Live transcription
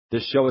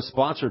This show is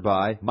sponsored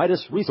by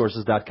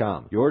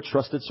MidasResources.com, your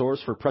trusted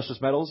source for precious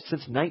metals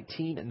since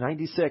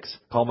 1996.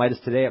 Call Midas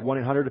today at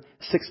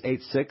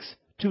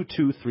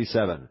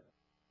 1-800-686-2237.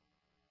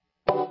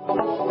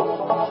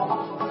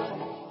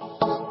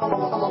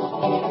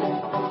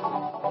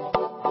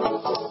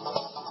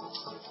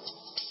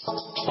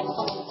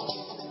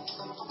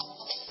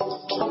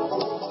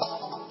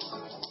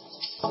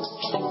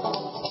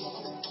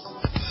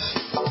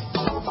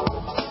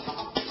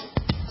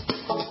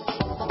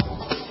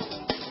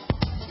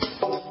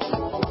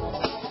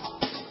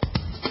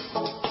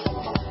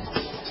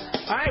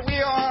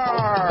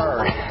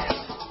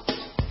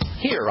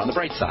 On the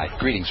Brightside.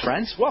 Greetings,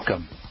 friends.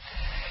 Welcome.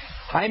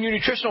 I am your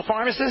nutritional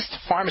pharmacist,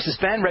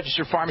 Pharmacist Ben,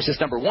 registered pharmacist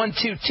number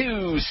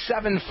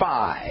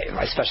 12275.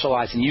 I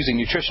specialize in using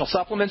nutritional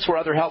supplements where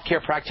other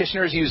healthcare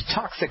practitioners use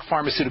toxic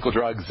pharmaceutical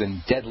drugs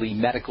and deadly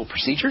medical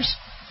procedures.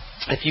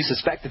 If you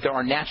suspect that there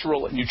are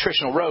natural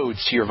nutritional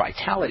roads to your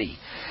vitality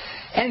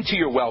and to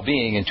your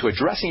well-being and to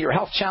addressing your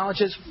health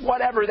challenges,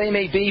 whatever they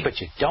may be,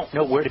 but you don't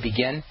know where to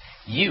begin,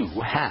 you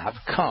have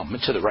come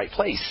to the right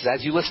place.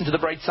 As you listen to the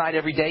Bright Side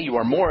every day, you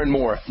are more and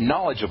more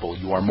knowledgeable.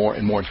 You are more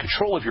and more in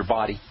control of your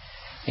body,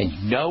 and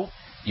you know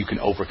you can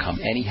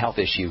overcome any health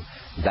issue.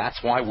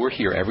 That's why we're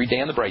here every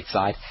day on the Bright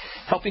Side,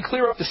 helping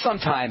clear up the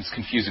sometimes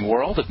confusing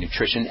world of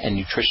nutrition and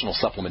nutritional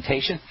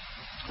supplementation.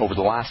 Over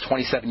the last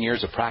 27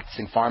 years of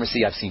practicing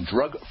pharmacy, I've seen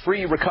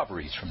drug-free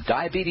recoveries from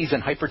diabetes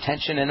and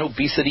hypertension and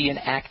obesity and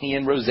acne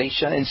and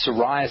rosacea and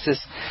psoriasis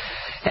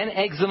and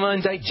eczema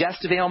and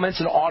digestive ailments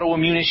and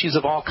autoimmune issues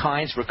of all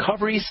kinds,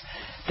 recoveries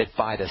that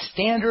by the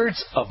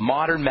standards of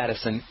modern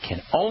medicine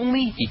can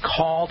only be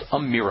called a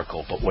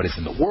miracle. But what is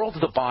in the world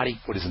of the body,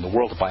 what is in the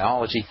world of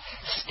biology,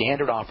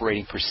 standard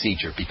operating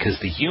procedure, because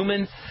the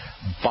human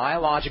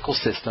biological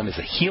system is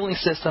a healing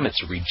system,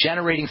 it's a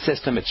regenerating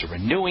system, it's a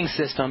renewing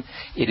system.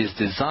 It is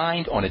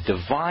designed on a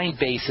divine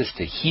basis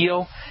to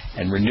heal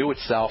and renew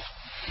itself.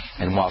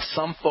 And while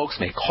some folks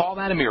may call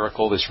that a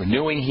miracle, this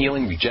renewing,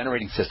 healing,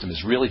 regenerating system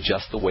is really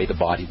just the way the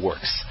body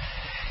works.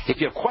 If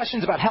you have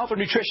questions about health or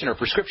nutrition or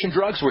prescription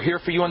drugs, we're here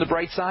for you on the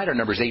Bright Side. Our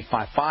number is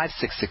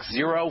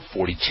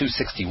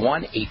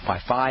 855-660-4261,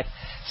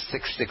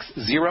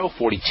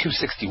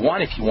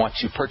 855-660-4261. If you want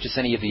to purchase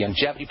any of the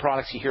longevity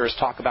products you hear us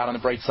talk about on the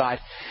Bright Side,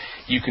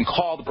 you can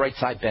call the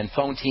Brightside Ben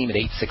phone team at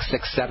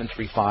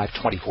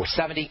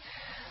 866-735-2470.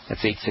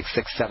 That's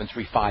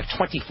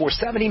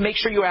 866-735-2470. Make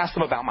sure you ask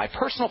them about my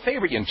personal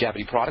favorite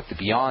longevity product, the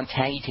Beyond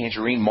Tangy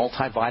Tangerine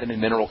Multivitamin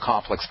Mineral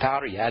Complex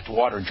Powder. You add to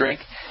water and drink.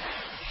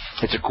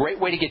 It's a great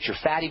way to get your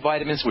fatty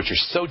vitamins, which are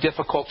so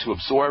difficult to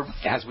absorb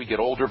as we get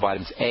older.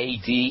 Vitamins A,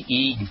 D,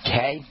 E, and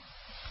K.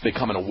 They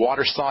come in a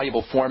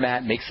water-soluble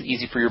format, makes it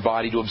easy for your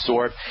body to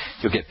absorb.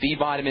 You'll get B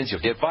vitamins,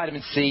 you'll get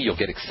vitamin C, you'll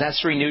get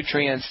accessory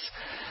nutrients.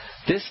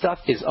 This stuff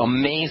is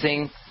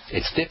amazing.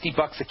 It's $50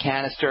 a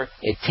canister.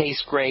 It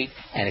tastes great.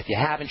 And if you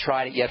haven't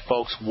tried it yet,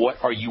 folks, what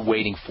are you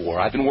waiting for?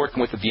 I've been working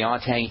with the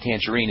Beyond Tangy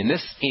Tangerine in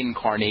this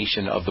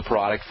incarnation of the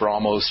product for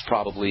almost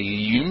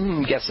probably,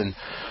 I'm guessing,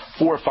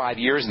 4 or 5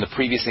 years. In the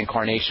previous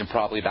incarnation,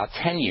 probably about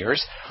 10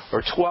 years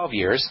or 12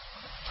 years.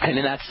 And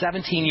in that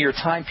 17-year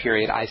time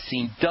period, I've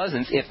seen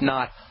dozens, if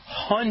not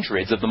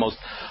hundreds, of the most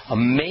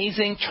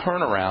amazing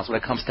turnarounds when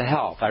it comes to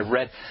health. I've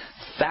read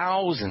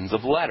thousands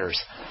of letters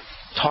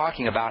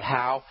talking about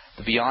how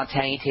the Beyond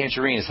Tangy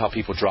Tangerine has helped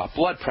people drop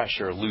blood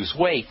pressure, lose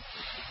weight.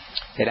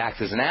 It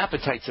acts as an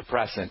appetite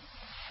suppressant.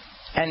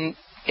 And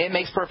it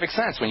makes perfect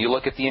sense when you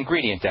look at the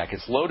ingredient deck.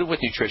 It's loaded with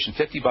nutrition,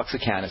 $50 a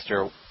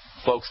canister.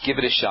 Folks, give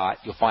it a shot.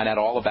 You'll find out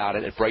all about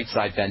it at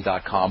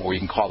brightsideben.com, or you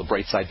can call the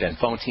Brightside Ben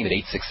phone team at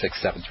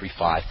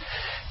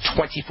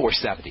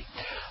 866-735-2470.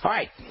 All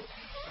right.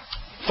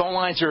 Phone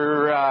lines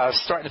are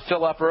starting to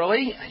fill up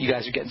early. You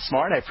guys are getting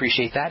smart. I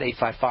appreciate that.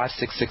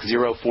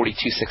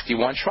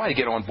 855-660-4261. Try to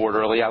get on board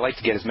early. I like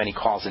to get as many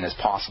calls in as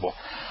possible.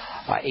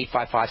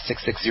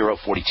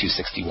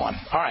 855-660-4261.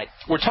 All right.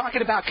 We're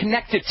talking about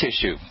connective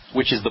tissue,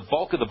 which is the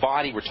bulk of the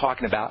body. We're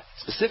talking about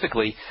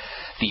specifically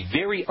the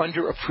very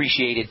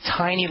underappreciated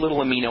tiny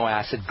little amino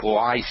acid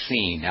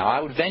glycine. Now,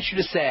 I would venture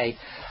to say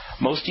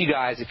most of you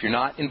guys, if you're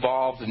not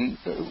involved in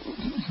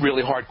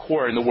really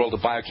hardcore in the world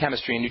of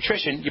biochemistry and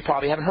nutrition, you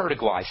probably haven't heard of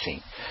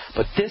glycine.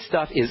 But this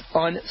stuff is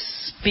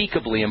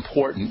unspeakably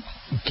important,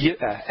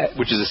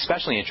 which is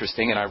especially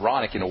interesting and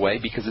ironic in a way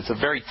because it's a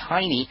very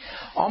tiny,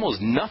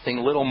 almost nothing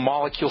little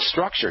molecule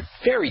structure,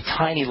 very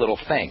tiny little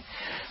thing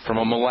from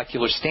a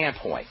molecular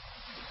standpoint.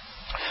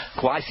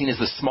 Glycine is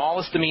the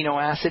smallest amino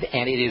acid,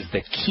 and it is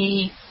the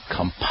key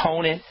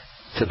component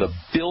to the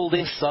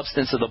building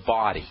substance of the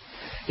body.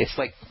 It's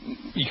like,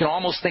 you can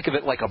almost think of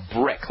it like a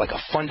brick, like a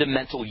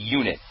fundamental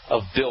unit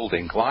of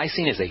building.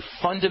 Glycine is a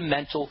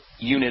fundamental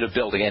unit of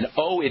building. And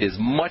it is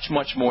much,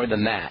 much more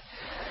than that.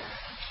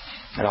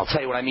 And I'll tell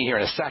you what I mean here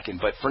in a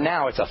second. But for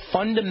now, it's a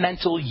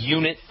fundamental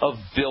unit of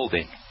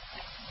building.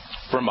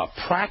 From a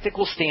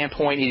practical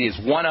standpoint, it is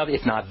one of,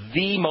 if not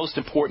the most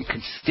important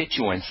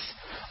constituents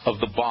of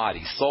the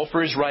body.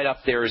 Sulfur is right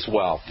up there as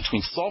well.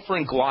 Between sulfur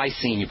and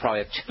glycine, you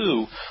probably have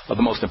two of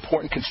the most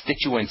important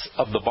constituents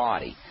of the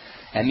body.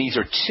 And these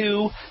are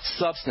two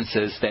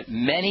substances that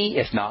many,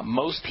 if not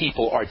most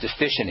people, are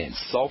deficient in,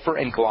 sulfur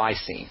and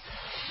glycine.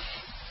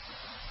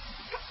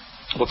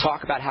 We'll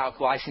talk about how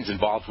glycine is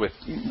involved with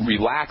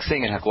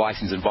relaxing and how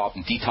glycine is involved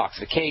in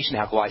detoxification,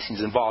 how glycine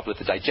is involved with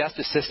the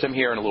digestive system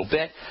here in a little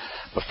bit.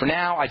 But for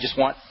now, I just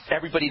want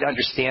everybody to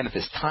understand that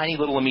this tiny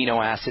little amino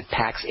acid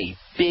packs a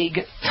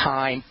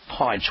big-time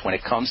punch when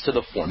it comes to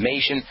the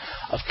formation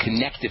of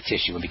connective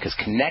tissue. And because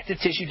connective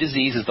tissue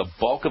disease is the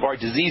bulk of our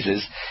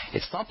diseases,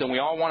 it's something we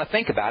all want to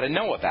think about and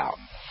know about.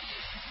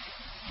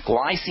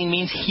 Glycine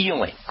means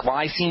healing.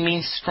 Glycine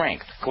means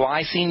strength.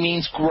 Glycine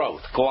means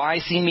growth.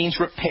 Glycine means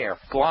repair.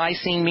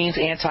 Glycine means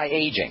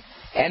anti-aging,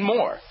 and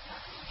more.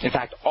 In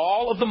fact,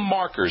 all of the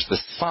markers, the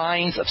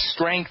signs of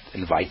strength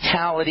and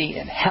vitality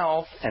and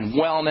health and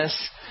wellness,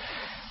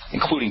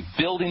 including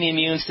building the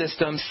immune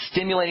system,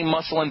 stimulating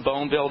muscle and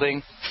bone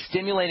building,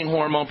 stimulating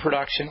hormone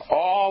production,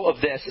 all of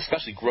this,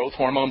 especially growth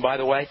hormone, by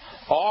the way,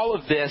 all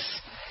of this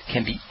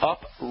can be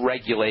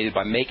upregulated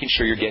by making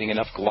sure you're getting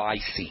enough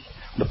glycine.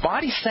 The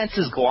body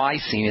senses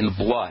glycine in the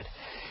blood.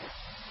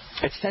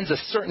 It sends a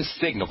certain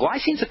signal.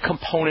 Glycine is a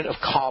component of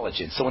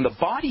collagen. So when the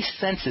body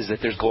senses that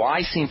there's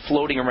glycine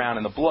floating around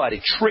in the blood,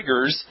 it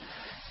triggers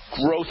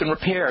growth and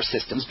repair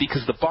systems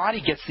because the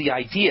body gets the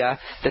idea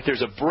that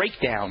there's a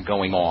breakdown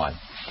going on.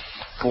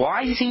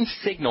 Glycine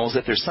signals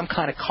that there's some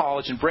kind of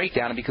collagen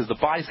breakdown, and because the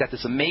body's got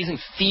this amazing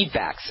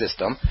feedback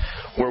system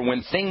where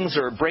when things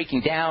are breaking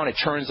down, it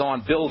turns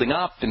on building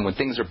up, and when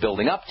things are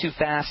building up too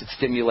fast, it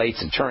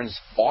stimulates and turns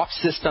off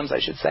systems,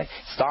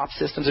 stop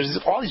systems. There's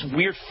all these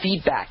weird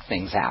feedback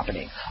things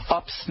happening.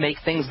 Ups make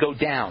things go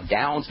down.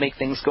 Downs make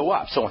things go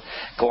up. So when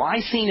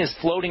glycine is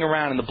floating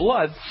around in the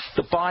blood,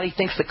 the body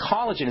thinks the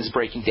collagen is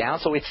breaking down,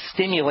 so it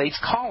stimulates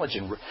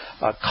collagen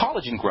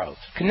growth,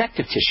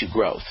 connective tissue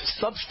growth,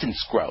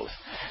 substance growth.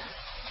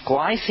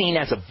 Glycine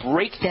as a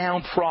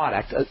breakdown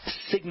product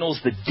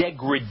signals the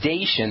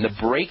degradation, the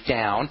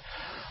breakdown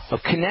of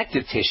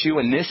connective tissue,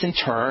 and this in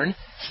turn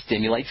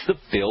stimulates the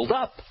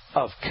buildup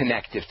of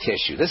connective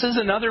tissue. This is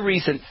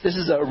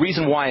a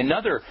reason why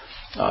another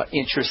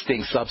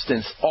interesting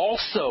substance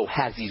also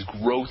has these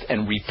growth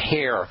and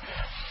repair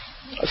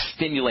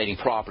stimulating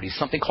properties,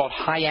 something called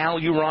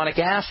hyaluronic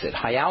acid.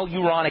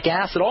 Hyaluronic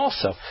acid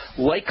also,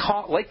 like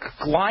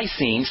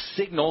glycine,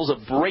 signals a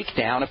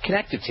breakdown of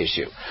connective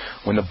tissue.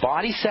 When the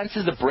body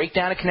senses the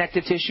breakdown of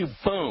connective tissue,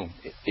 boom,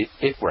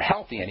 if we're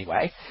healthy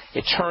anyway,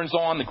 it turns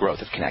on the growth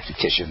of connective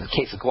tissue. In the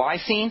case of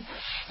glycine,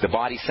 the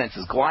body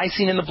senses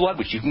glycine in the blood,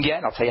 which you can get,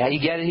 and I'll tell you how you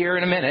get it here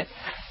in a minute,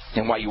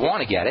 and why you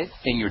want to get it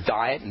in your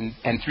diet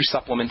and through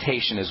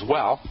supplementation as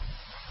well.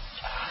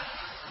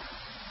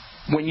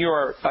 When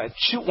you're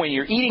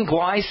eating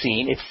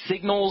glycine, it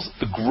signals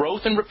the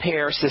growth and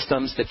repair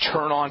systems that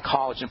turn on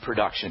collagen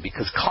production,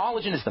 because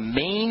collagen is the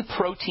main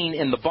protein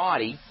in the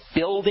body.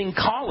 Building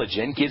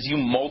collagen gives you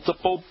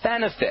multiple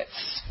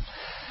benefits.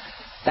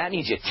 That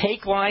means you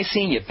take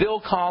glycine, you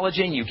build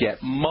collagen, you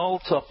get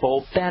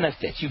multiple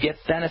benefits. You get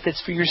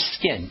benefits for your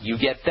skin. You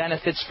get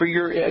benefits for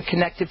your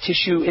connective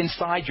tissue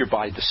inside your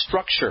body, the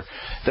structure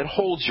that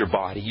holds your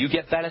body. You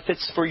get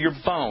benefits for your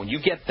bone. You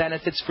get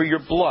benefits for your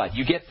blood.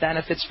 You get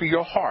benefits for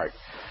your heart.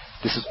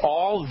 This is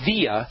all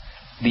via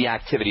the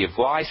activity of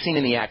glycine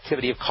and the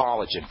activity of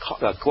collagen.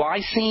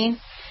 Glycine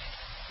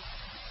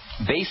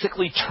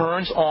basically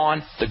turns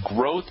on the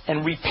growth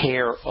and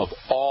repair of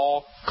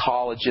all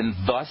collagen,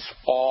 thus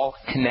all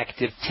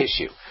connective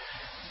tissue.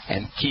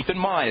 And keep in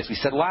mind, as we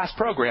said last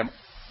program,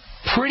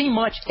 pretty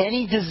much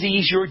any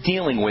disease you're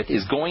dealing with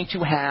is going to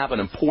have an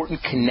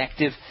important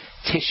connective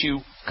tissue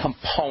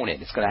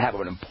component. It's going to have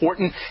an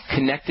important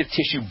connective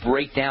tissue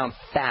breakdown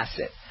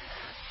facet.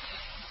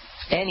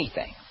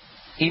 Anything.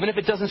 Even if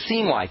it doesn't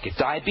seem like it,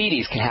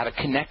 diabetes can have a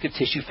connective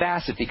tissue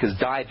facet because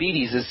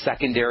diabetes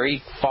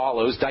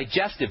follows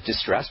digestive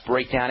distress,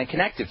 breakdown in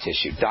connective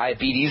tissue.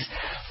 Diabetes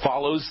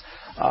follows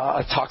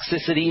a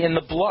toxicity in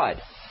the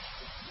blood.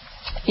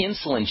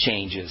 Insulin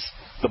changes.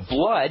 The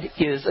blood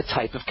is a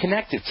type of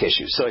connective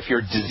tissue. So if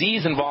your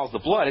disease involves the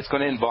blood, it's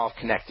going to involve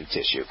connective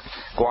tissue.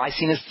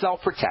 Glycine is cell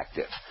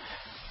protective.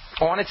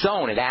 On its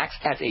own, it acts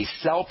as a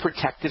cell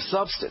protective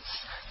substance.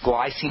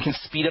 Glycine can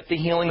speed up the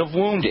healing of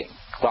wounding.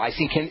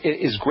 Glycine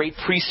is great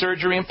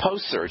pre-surgery and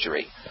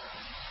post-surgery.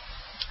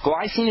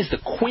 Glycine is the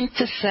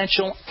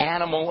quintessential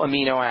animal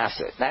amino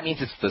acid. That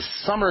means it's the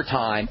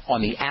summertime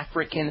on the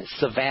African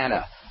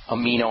savanna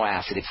amino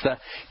acid. It's the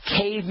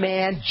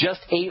caveman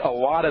just ate a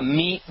lot of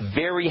meat,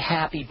 very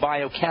happy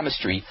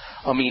biochemistry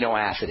amino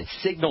acid. It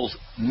signals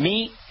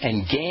meat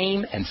and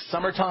game and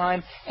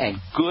summertime and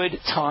good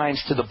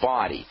times to the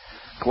body.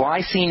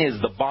 Glycine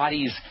is the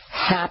body's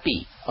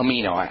happy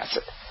amino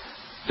acid.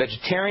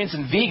 Vegetarians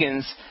and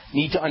vegans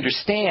need to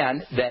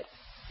understand that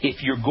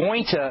if you're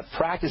going to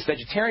practice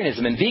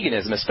vegetarianism and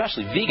veganism,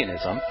 especially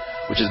veganism,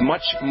 which is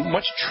much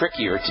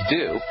trickier to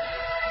do,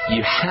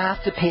 you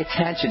have to pay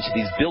attention to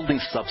these building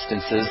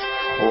substances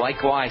like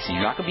glycine.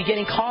 You're not going to be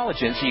getting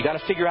collagen, so you've got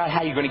to figure out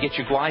how you're going to get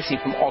your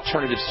glycine from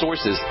alternative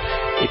sources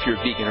if you're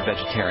vegan or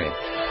vegetarian.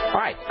 All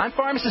right, I'm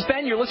Pharmacist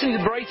Ben. You're listening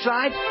to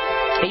Brightside.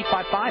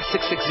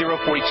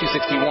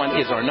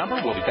 855-660-4261 is our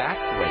number. We'll be back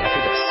right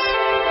after this.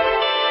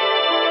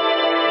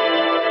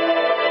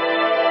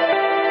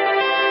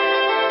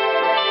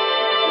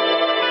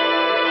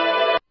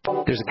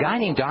 There's a guy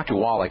named Dr.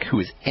 Wallach who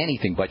is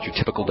anything but your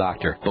typical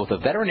doctor. Both a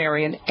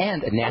veterinarian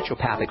and a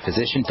naturopathic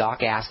physician,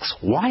 Doc asks,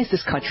 why is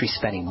this country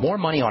spending more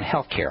money on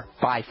health care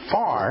by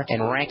far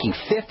and ranking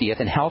 50th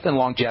in health and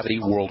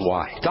longevity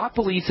worldwide? Doc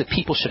believes that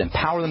people should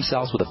empower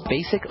themselves with a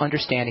basic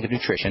understanding of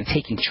nutrition,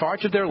 taking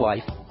charge of their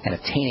life, and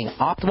attaining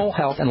optimal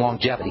health and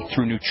longevity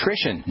through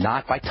nutrition,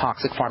 not by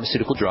toxic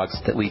pharmaceutical drugs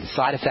that lead to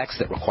side effects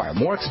that require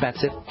more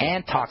expensive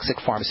and toxic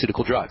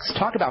pharmaceutical drugs.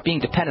 Talk about being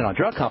dependent on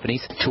drug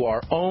companies to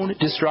our own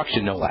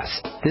destruction, no less.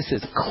 This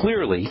is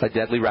clearly a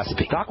deadly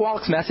recipe. Doc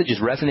Wallach's message is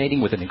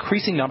resonating with an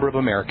increasing number of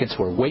Americans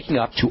who are waking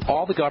up to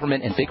all the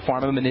government and big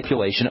pharma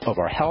manipulation of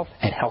our health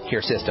and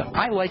healthcare system.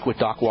 I like what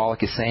Doc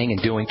Wallach is saying and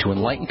doing to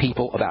enlighten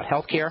people about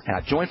healthcare, and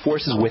I've joined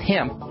forces with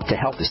him to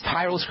help this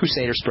tireless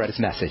crusader spread his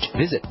message.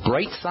 Visit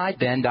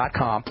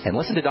BrightSideBen.com and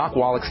listen to Doc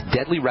Wallach's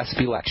deadly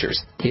recipe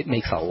lectures. It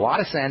makes a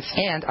lot of sense,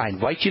 and I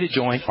invite you to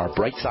join our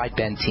Brightside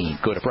Ben team.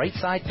 Go to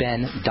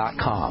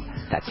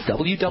BrightSideBen.com. That's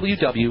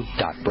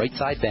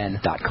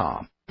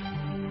www.BrightSideBen.com.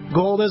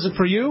 Gold isn't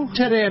for you?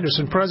 Ted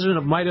Anderson, president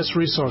of Midas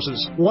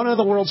Resources, one of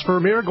the world's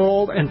premier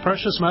gold and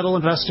precious metal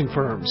investing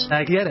firms.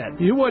 I get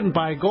it. You wouldn't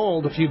buy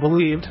gold if you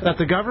believed that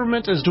the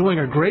government is doing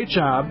a great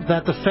job,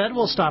 that the Fed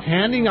will stop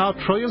handing out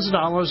trillions of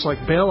dollars like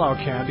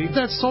bailout candy,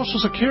 that Social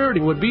Security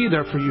would be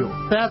there for you.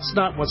 That's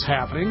not what's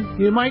happening.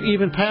 You might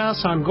even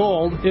pass on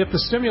gold if the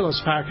stimulus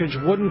package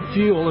wouldn't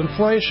fuel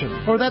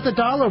inflation, or that the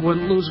dollar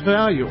wouldn't lose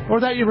value, or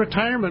that your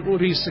retirement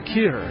would be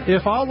secure.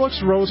 If all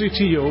looks rosy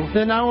to you,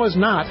 then now is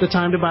not the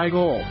time to buy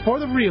gold. For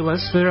the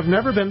realists, there have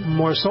never been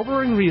more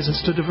sobering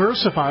reasons to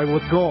diversify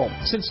with gold.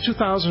 Since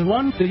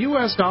 2001, the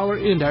U.S. dollar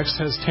index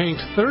has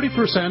tanked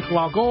 30%,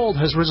 while gold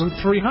has risen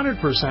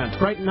 300%.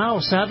 Right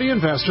now, savvy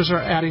investors are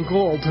adding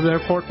gold to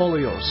their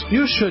portfolios.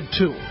 You should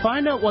too.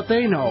 Find out what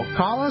they know.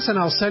 Call us and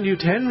I'll send you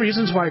 10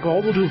 reasons why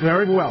gold will do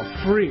very well,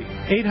 free.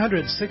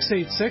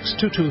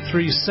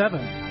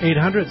 800-686-2237.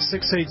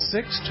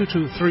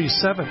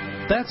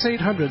 800-686-2237. That's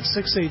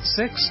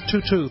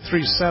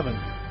 800-686-2237.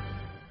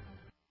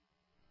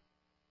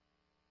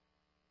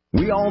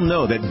 We all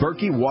know that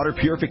Berkey Water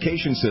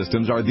Purification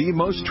Systems are the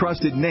most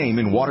trusted name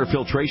in water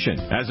filtration.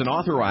 As an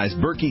authorized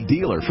Berkey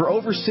dealer for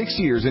over 6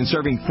 years and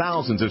serving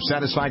thousands of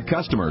satisfied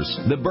customers,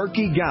 the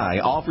Berkey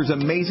Guy offers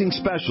amazing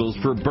specials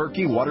for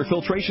Berkey Water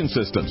Filtration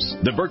Systems.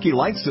 The Berkey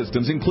Light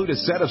Systems include a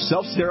set of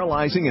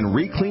self-sterilizing and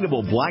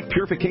recleanable black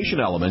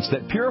purification elements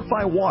that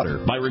purify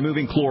water by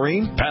removing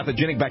chlorine,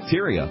 pathogenic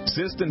bacteria,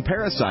 cysts, and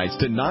parasites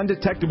to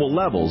non-detectable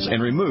levels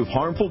and remove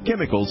harmful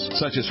chemicals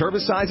such as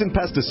herbicides and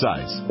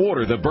pesticides.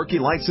 Order the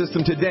Berkey Light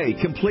System today,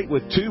 complete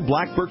with 2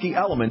 black Berkey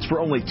elements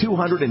for only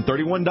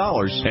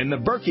 $231, and the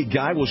Berkey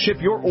Guy will ship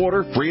your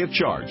order free of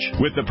charge.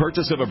 With the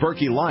purchase of a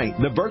Berkey Light,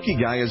 the Berkey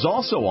Guy is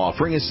also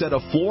offering a set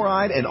of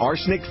fluoride and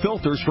arsenic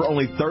filters for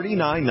only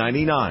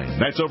 $39.99.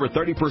 That's over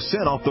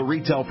 30% off the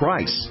retail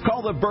price.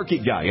 Call the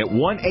Berkey Guy at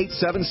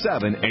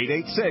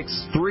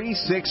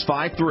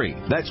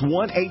 1-877-886-3653. That's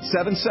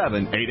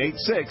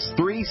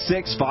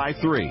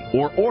 1-877-886-3653.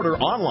 Or order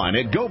online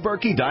at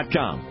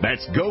GoBerkey.com.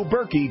 That's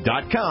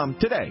GoBerkey.com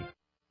today.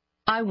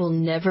 I will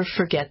never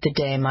forget the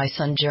day my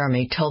son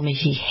Jeremy told me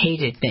he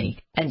hated me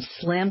and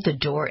slammed the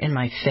door in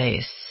my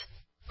face.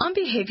 I'm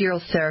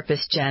behavioral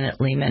therapist Janet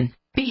Lehman.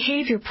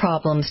 Behavior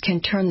problems can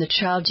turn the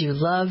child you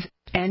love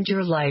and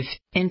your life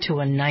into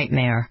a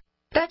nightmare.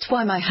 That's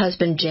why my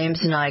husband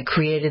James and I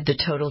created the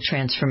Total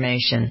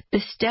Transformation, the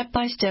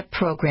step-by-step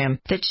program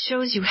that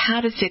shows you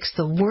how to fix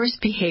the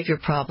worst behavior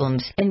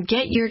problems and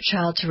get your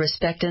child to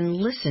respect and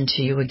listen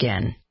to you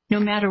again. No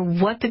matter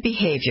what the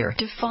behavior,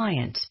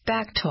 defiance,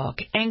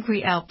 backtalk,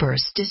 angry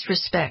outbursts,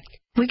 disrespect,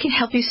 we can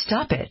help you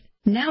stop it.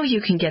 Now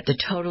you can get the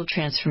Total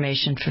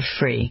Transformation for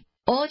free.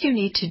 All you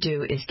need to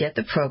do is get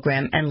the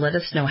program and let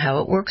us know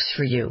how it works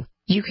for you.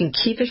 You can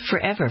keep it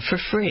forever for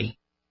free.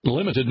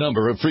 Limited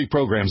number of free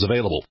programs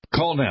available.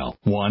 Call now.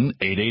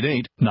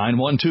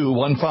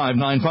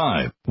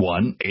 1-888-912-1595.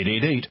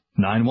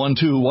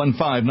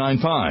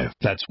 1-888-912-1595.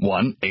 That's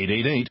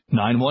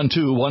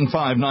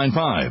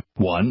 1-888-912-1595.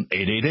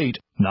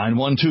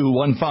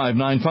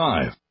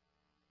 1-888-912-1595.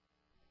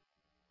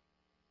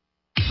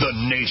 The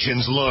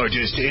nation's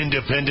largest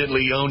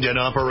independently owned and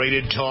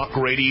operated talk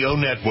radio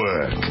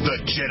network. The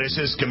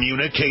Genesis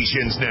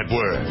Communications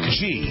Network.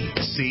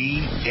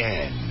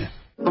 GCN.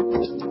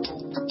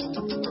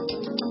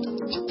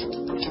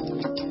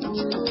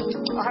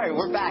 All right,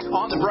 we're back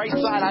on the bright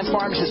side. I'm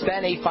Pharmacist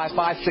Ben.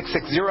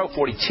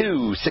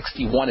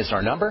 855-660-4261 is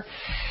our number.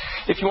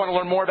 If you want to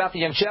learn more about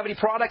the longevity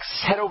products,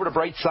 head over to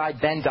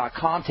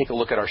BrightSideBen.com. Take a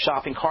look at our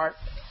shopping cart.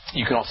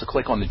 You can also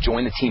click on the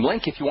Join the Team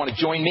link if you want to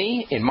join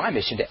me in my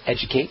mission to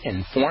educate and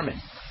inform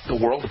the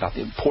world about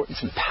the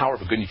importance and the power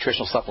of a good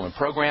nutritional supplement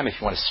program. If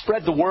you want to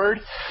spread the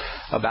word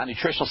about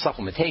nutritional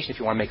supplementation, if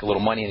you want to make a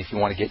little money, and if you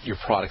want to get your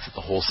products at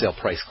the wholesale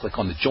price, click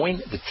on the Join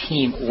the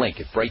Team link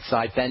at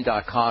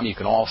BrightSideBen.com. You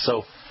can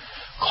also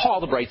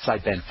call the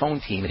Brightside Ben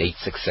phone team at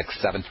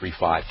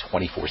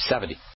 866-735-2470.